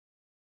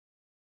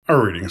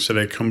Our readings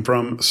today come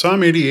from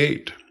Psalm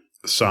 88,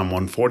 Psalm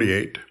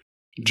 148,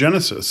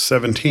 Genesis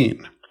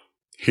 17,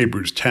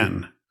 Hebrews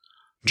 10,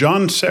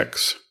 John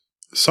 6,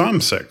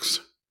 Psalm 6,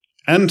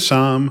 and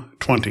Psalm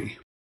 20.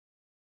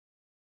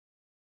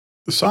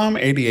 Psalm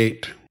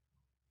 88.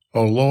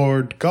 O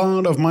Lord,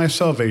 God of my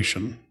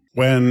salvation,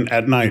 when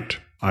at night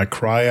I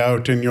cry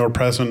out in your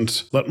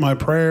presence, let my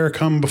prayer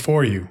come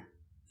before you.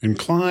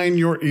 Incline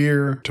your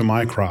ear to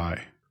my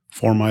cry.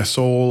 For my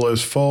soul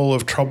is full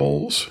of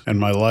troubles, and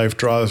my life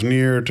draws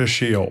near to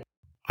Sheol.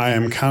 I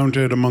am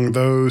counted among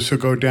those who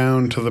go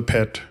down to the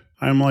pit.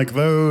 I am like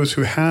those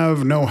who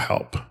have no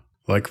help,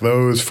 like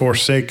those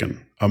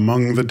forsaken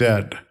among the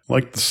dead,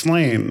 like the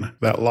slain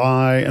that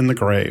lie in the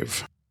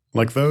grave,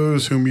 like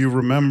those whom you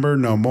remember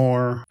no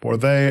more, for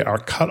they are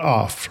cut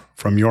off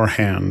from your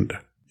hand.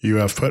 You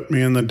have put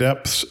me in the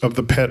depths of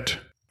the pit,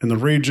 in the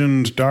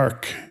regions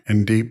dark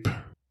and deep.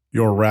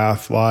 Your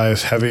wrath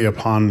lies heavy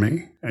upon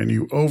me, and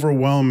you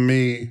overwhelm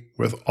me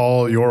with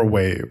all your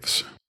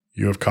waves.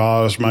 You have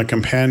caused my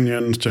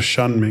companions to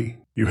shun me.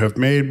 You have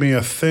made me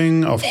a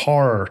thing of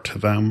horror to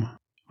them.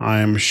 I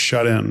am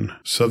shut in,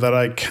 so that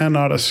I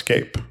cannot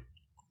escape.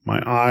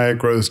 My eye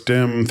grows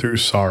dim through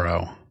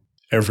sorrow.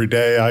 Every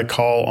day I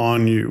call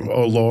on you,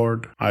 O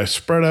Lord. I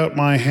spread out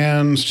my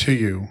hands to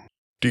you.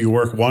 Do you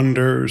work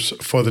wonders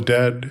for the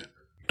dead?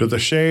 Do the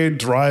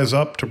shades rise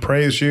up to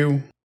praise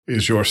you?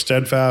 Is your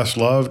steadfast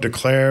love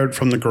declared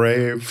from the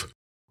grave,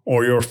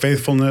 or your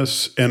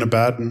faithfulness in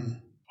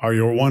Abaddon? Are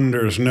your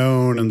wonders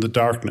known in the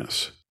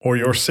darkness, or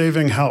your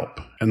saving help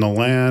in the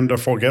land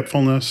of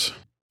forgetfulness?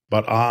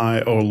 But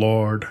I, O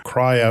Lord,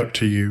 cry out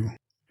to you.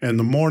 In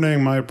the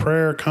morning my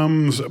prayer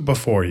comes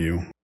before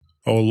you.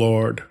 O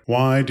Lord,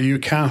 why do you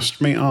cast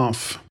me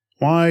off?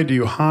 Why do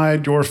you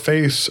hide your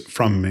face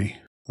from me?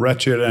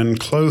 Wretched and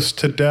close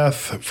to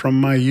death from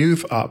my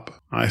youth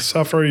up, I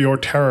suffer your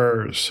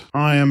terrors.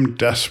 I am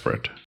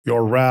desperate.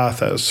 Your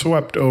wrath has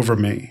swept over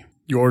me.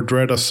 Your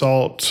dread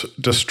assaults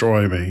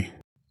destroy me.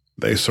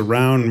 They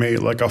surround me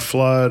like a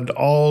flood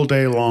all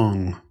day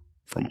long.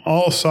 From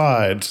all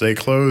sides they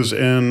close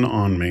in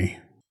on me.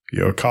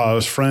 You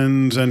cause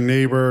friends and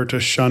neighbor to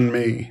shun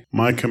me.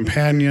 My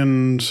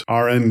companions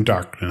are in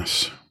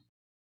darkness.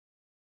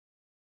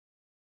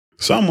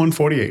 Psalm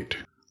 148.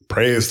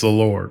 Praise the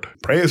Lord.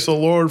 Praise the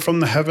Lord from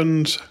the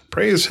heavens.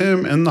 Praise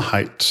him in the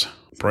heights.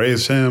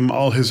 Praise him,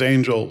 all his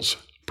angels.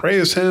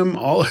 Praise him,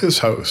 all his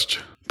host.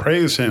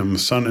 Praise him,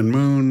 sun and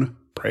moon.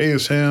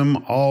 Praise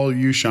him, all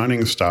you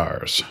shining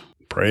stars.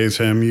 Praise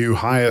him, you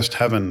highest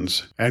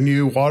heavens, and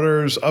you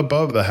waters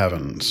above the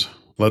heavens.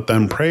 Let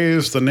them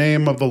praise the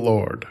name of the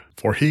Lord,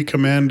 for he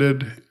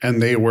commanded,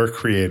 and they were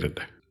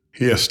created.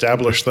 He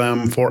established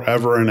them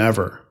forever and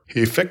ever.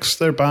 He fixed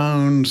their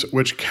bounds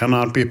which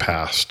cannot be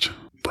passed.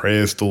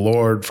 Praise the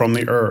Lord from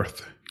the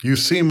earth, you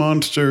sea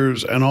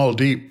monsters and all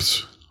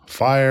deeps.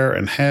 Fire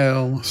and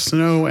hail,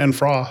 snow and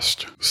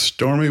frost,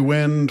 stormy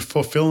wind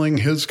fulfilling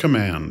his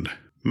command,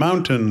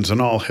 mountains and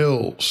all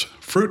hills,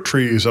 fruit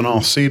trees and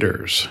all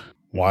cedars,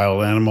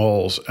 wild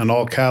animals and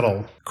all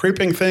cattle,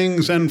 creeping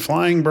things and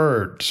flying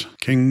birds,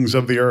 kings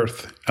of the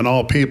earth and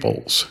all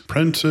peoples,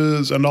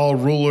 princes and all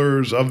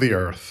rulers of the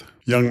earth,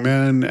 young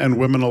men and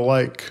women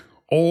alike,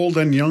 old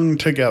and young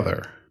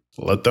together.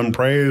 Let them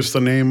praise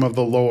the name of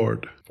the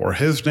Lord, for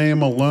his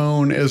name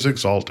alone is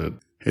exalted.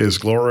 His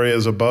glory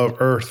is above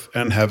earth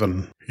and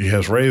heaven. He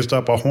has raised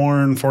up a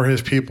horn for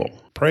his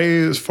people.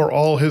 Praise for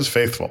all his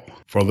faithful,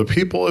 for the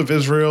people of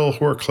Israel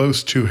who are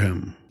close to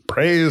him.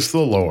 Praise the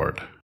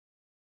Lord.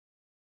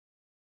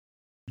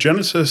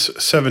 Genesis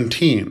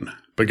 17,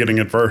 beginning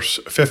at verse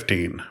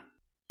 15.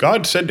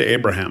 God said to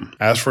Abraham,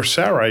 As for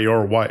Sarai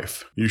your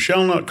wife, you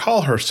shall not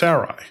call her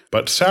Sarai,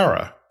 but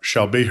Sarah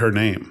shall be her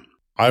name.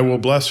 I will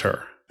bless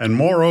her, and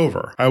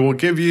moreover, I will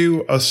give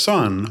you a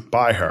son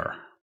by her.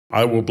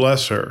 I will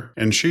bless her,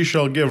 and she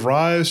shall give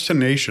rise to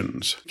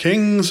nations.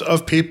 Kings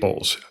of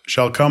peoples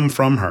shall come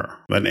from her.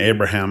 Then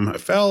Abraham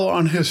fell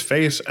on his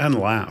face and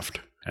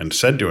laughed, and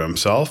said to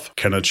himself,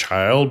 Can a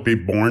child be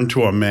born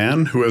to a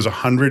man who is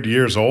 100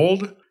 years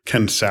old?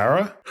 Can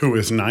Sarah, who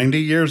is 90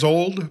 years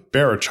old,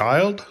 bear a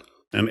child?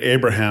 And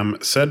Abraham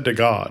said to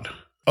God,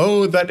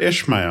 Oh, that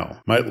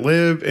Ishmael might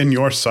live in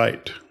your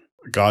sight.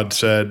 God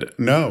said,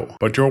 No,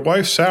 but your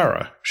wife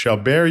Sarah shall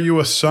bear you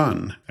a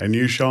son, and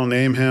you shall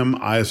name him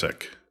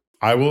Isaac.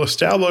 I will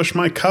establish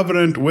my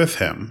covenant with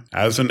him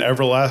as an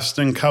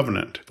everlasting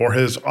covenant for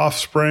his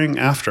offspring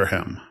after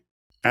him.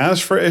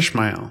 As for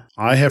Ishmael,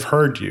 I have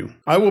heard you.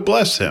 I will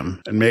bless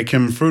him and make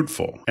him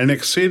fruitful and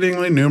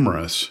exceedingly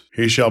numerous.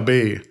 He shall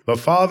be the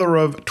father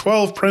of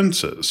 12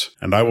 princes,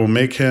 and I will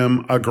make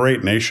him a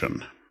great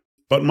nation.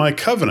 But my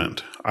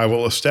covenant I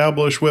will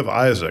establish with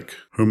Isaac,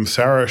 whom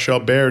Sarah shall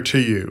bear to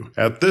you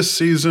at this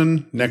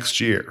season next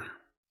year.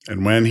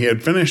 And when he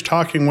had finished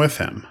talking with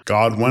him,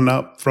 God went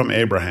up from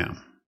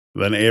Abraham.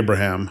 Then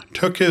Abraham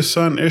took his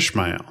son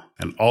Ishmael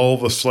and all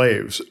the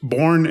slaves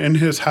born in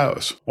his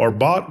house or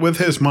bought with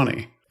his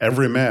money,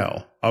 every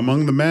male,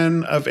 among the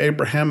men of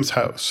Abraham's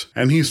house,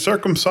 and he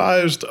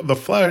circumcised the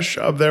flesh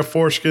of their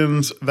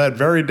foreskins that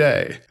very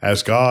day,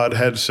 as God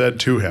had said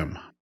to him.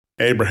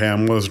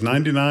 Abraham was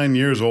 99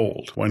 years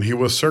old when he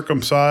was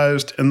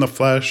circumcised in the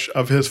flesh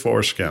of his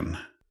foreskin.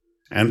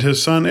 And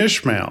his son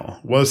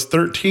Ishmael was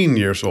 13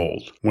 years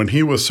old when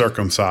he was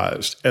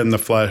circumcised in the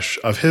flesh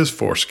of his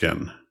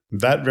foreskin.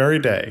 That very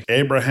day,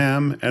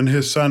 Abraham and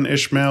his son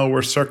Ishmael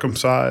were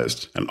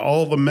circumcised, and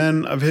all the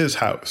men of his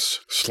house,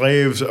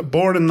 slaves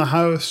born in the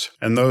house,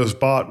 and those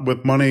bought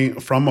with money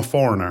from a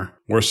foreigner,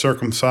 were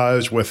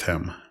circumcised with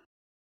him.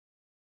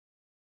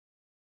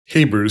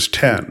 Hebrews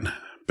 10,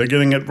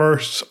 beginning at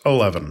verse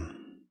 11.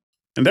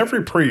 And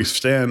every priest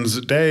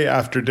stands day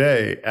after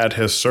day at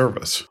his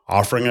service,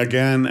 offering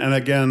again and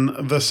again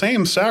the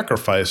same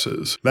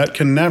sacrifices that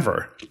can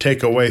never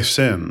take away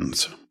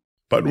sins.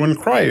 But when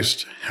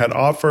Christ had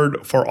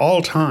offered for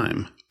all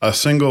time a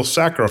single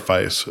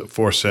sacrifice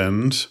for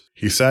sins,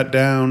 he sat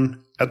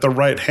down at the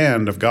right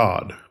hand of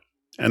God,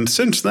 and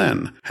since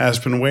then has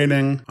been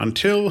waiting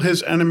until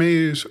his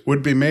enemies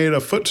would be made a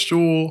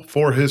footstool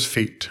for his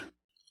feet.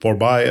 For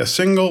by a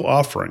single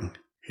offering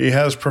he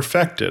has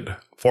perfected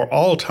for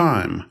all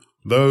time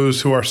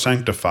those who are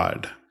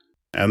sanctified.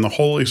 And the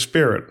Holy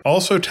Spirit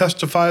also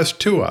testifies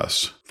to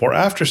us, for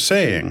after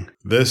saying,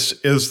 "This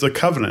is the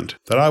covenant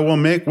that I will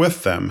make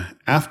with them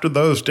after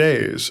those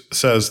days,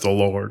 says the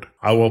Lord.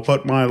 I will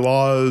put my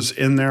laws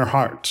in their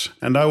hearts,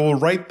 and I will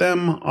write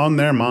them on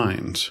their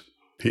minds."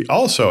 He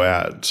also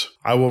adds,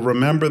 "I will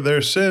remember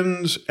their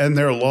sins and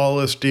their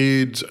lawless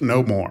deeds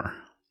no more."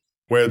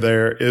 Where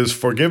there is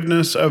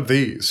forgiveness of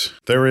these,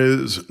 there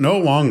is no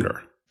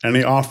longer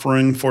any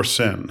offering for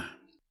sin.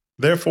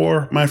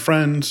 Therefore, my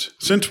friends,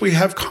 since we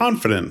have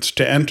confidence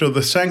to enter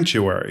the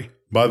sanctuary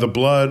by the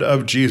blood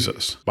of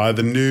Jesus, by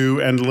the new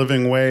and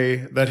living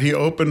way that he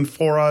opened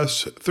for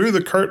us through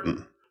the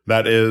curtain,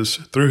 that is,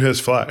 through his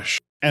flesh,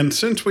 and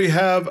since we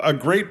have a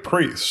great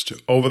priest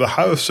over the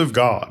house of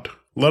God,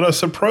 let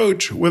us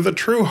approach with a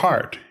true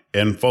heart,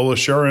 in full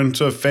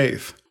assurance of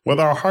faith, with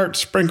our hearts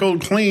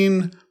sprinkled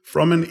clean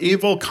from an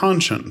evil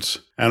conscience,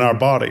 and our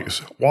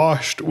bodies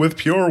washed with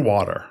pure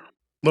water.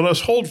 Let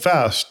us hold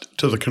fast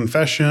to the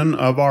confession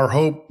of our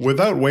hope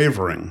without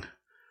wavering,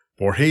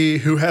 for he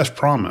who has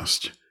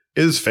promised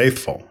is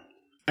faithful.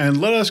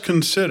 And let us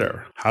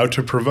consider how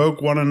to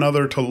provoke one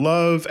another to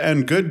love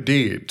and good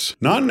deeds,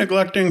 not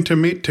neglecting to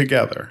meet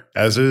together,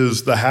 as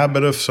is the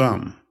habit of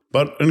some,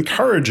 but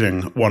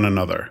encouraging one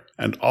another,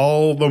 and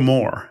all the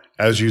more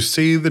as you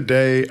see the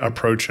day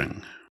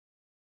approaching.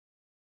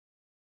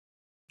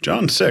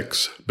 John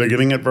 6,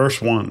 beginning at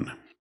verse 1.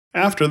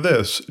 After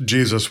this,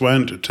 Jesus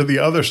went to the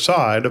other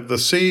side of the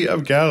Sea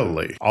of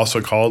Galilee, also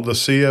called the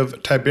Sea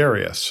of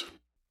Tiberias.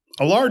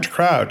 A large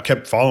crowd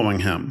kept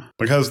following him,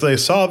 because they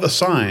saw the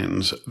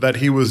signs that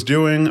he was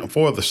doing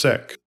for the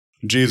sick.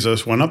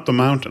 Jesus went up the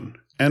mountain,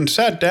 and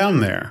sat down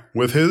there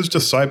with his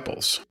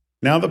disciples.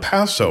 Now the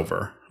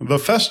Passover, the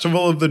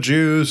festival of the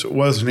Jews,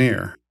 was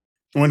near.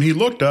 When he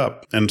looked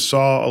up and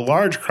saw a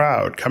large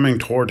crowd coming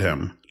toward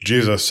him,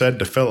 Jesus said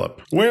to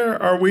Philip,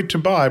 "Where are we to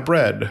buy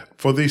bread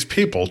for these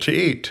people to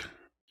eat?"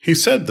 He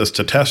said this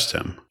to test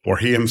him, for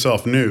he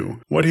himself knew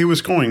what he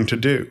was going to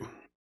do.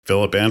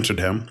 Philip answered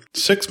him,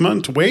 6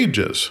 months'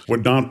 wages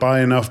would not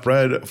buy enough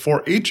bread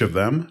for each of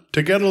them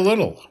to get a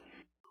little.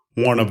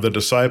 One of the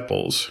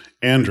disciples,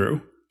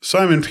 Andrew,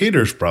 Simon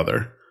Peter's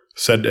brother,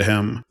 said to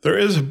him, "There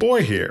is a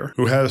boy here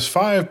who has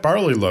 5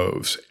 barley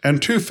loaves and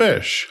 2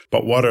 fish,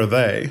 but what are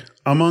they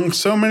among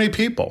so many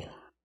people?"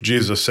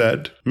 Jesus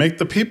said, "Make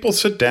the people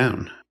sit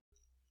down."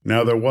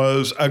 Now there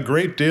was a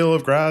great deal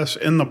of grass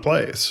in the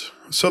place,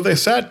 so they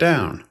sat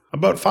down,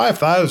 about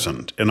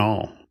 5,000 in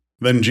all.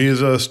 Then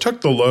Jesus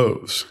took the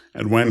loaves,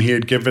 and when he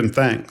had given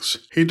thanks,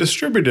 he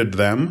distributed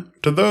them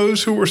to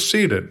those who were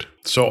seated,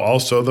 so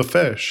also the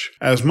fish,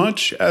 as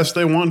much as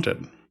they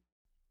wanted.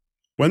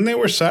 When they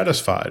were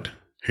satisfied,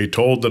 he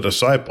told the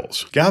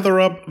disciples, "Gather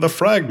up the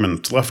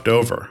fragments left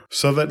over,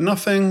 so that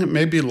nothing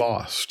may be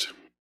lost."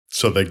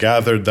 So they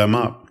gathered them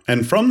up,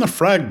 and from the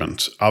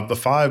fragments of the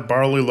 5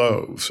 barley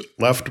loaves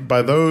left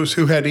by those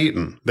who had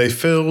eaten, they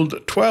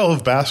filled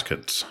 12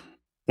 baskets.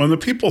 When the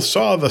people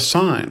saw the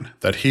sign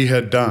that he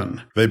had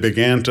done, they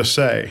began to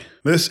say,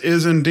 "This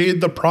is indeed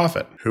the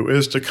prophet who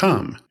is to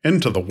come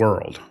into the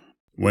world."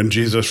 When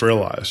Jesus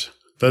realized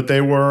that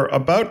they were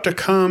about to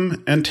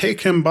come and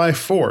take him by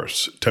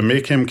force to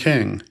make him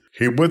king,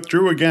 he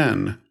withdrew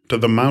again to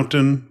the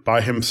mountain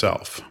by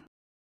himself.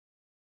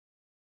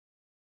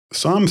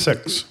 Psalm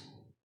 6.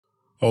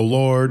 O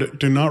Lord,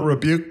 do not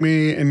rebuke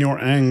me in your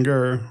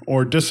anger,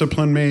 or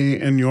discipline me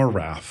in your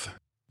wrath.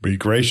 Be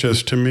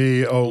gracious to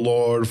me, O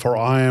Lord, for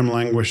I am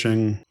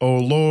languishing. O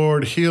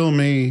Lord, heal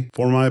me,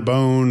 for my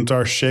bones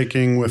are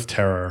shaking with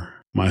terror.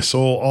 My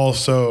soul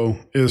also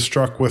is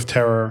struck with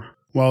terror.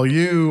 While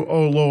you,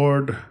 O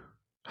Lord,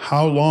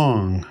 how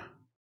long?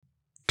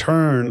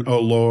 Turn, O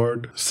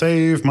Lord,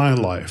 save my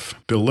life.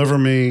 Deliver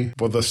me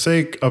for the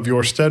sake of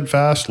your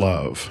steadfast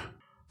love.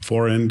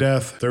 For in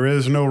death there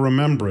is no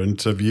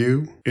remembrance of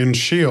you. In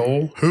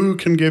Sheol, who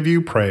can give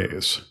you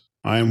praise?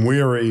 I am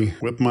weary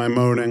with my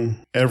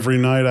moaning. Every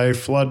night I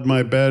flood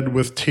my bed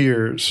with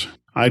tears.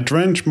 I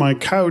drench my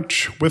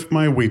couch with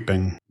my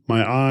weeping.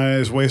 My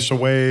eyes waste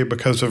away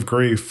because of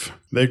grief.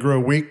 They grow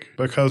weak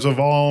because of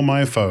all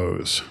my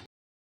foes.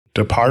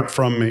 Depart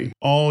from me,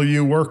 all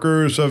you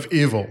workers of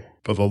evil,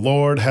 for the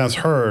Lord has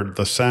heard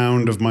the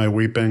sound of my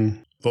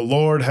weeping. The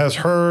Lord has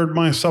heard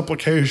my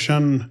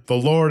supplication. The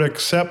Lord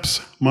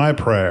accepts my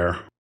prayer.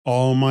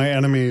 All my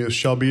enemies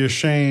shall be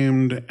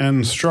ashamed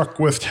and struck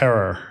with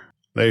terror.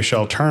 They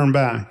shall turn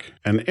back,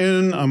 and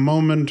in a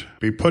moment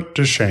be put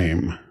to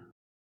shame.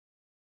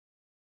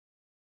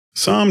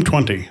 Psalm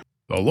 20.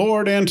 The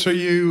Lord answer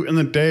you in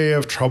the day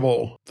of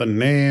trouble. The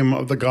name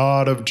of the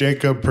God of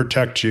Jacob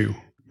protect you.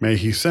 May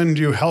he send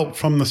you help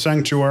from the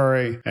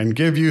sanctuary and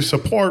give you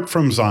support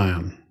from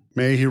Zion.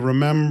 May he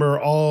remember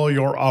all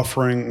your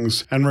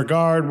offerings and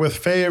regard with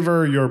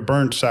favor your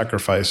burnt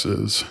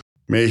sacrifices.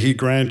 May he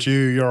grant you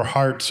your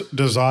heart's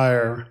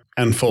desire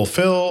and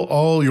fulfill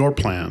all your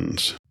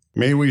plans.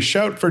 May we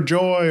shout for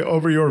joy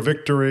over your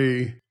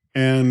victory,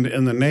 and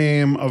in the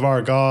name of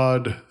our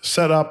God,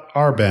 set up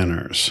our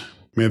banners.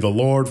 May the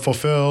Lord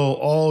fulfill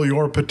all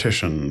your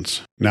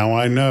petitions. Now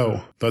I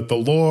know that the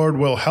Lord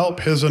will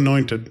help his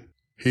anointed.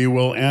 He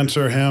will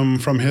answer him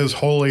from his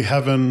holy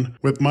heaven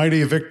with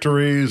mighty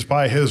victories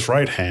by his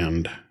right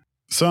hand.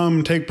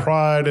 Some take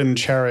pride in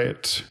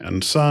chariots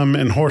and some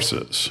in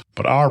horses,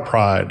 but our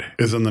pride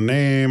is in the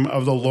name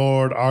of the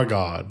Lord our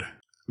God.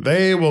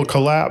 They will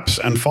collapse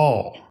and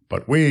fall,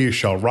 but we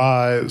shall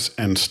rise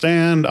and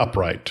stand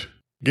upright.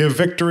 Give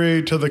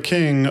victory to the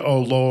King, O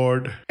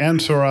Lord.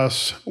 Answer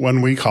us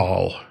when we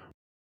call.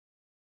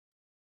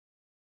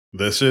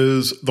 This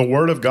is the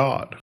word of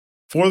God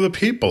for the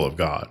people of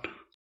God.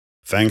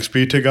 Thanks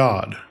be to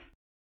God.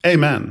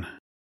 Amen.